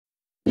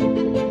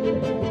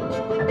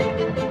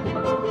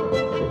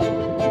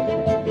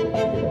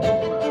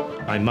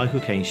I'm Michael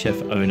Caines,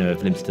 chef owner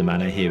of Lympstone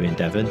Manor here in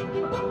Devon.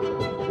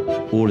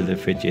 All of the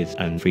fridges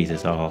and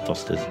freezers are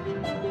Foster's.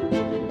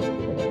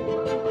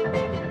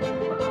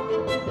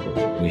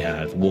 We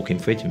have walk-in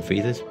fridge and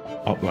freezers,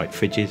 upright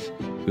fridges.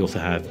 We also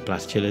have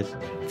blast chillers,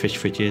 fish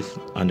fridges,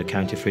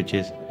 under-counter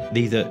fridges.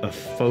 These are a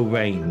full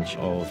range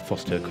of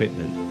Foster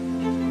equipment.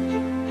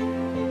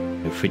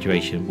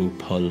 Refrigeration will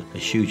pull a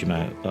huge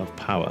amount of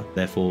power,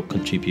 therefore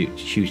contribute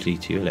hugely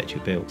to your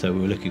electric bill. So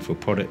we were looking for a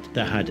product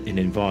that had an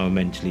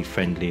environmentally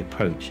friendly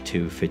approach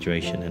to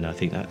refrigeration, and I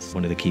think that's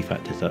one of the key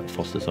factors that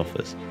Foster's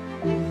offers.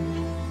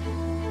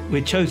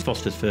 We chose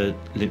Foster's for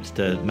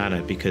Lympstone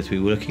Manor because we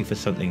were looking for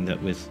something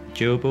that was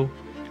durable,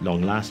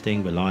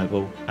 long-lasting,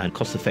 reliable and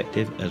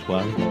cost-effective as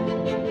well.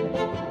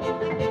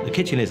 The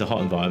kitchen is a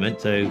hot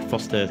environment, so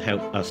Foster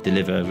helped us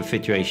deliver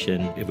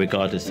refrigeration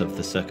regardless of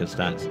the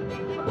circumstance.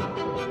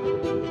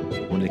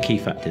 One of the key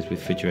factors with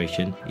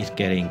refrigeration is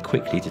getting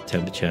quickly to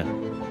temperature.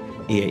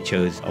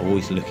 EHOs are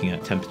always looking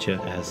at temperature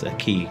as a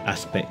key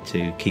aspect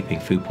to keeping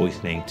food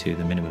poisoning to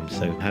the minimum.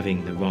 So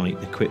having the right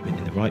equipment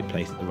in the right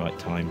place at the right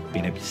time,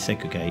 being able to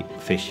segregate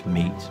fish,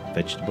 meat,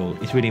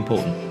 vegetable is really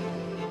important.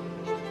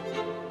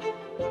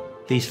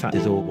 These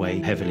factors all weigh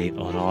heavily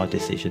on our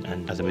decision,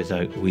 and as a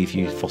result, we've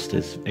used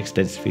Foster's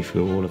extensively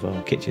through all of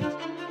our kitchens.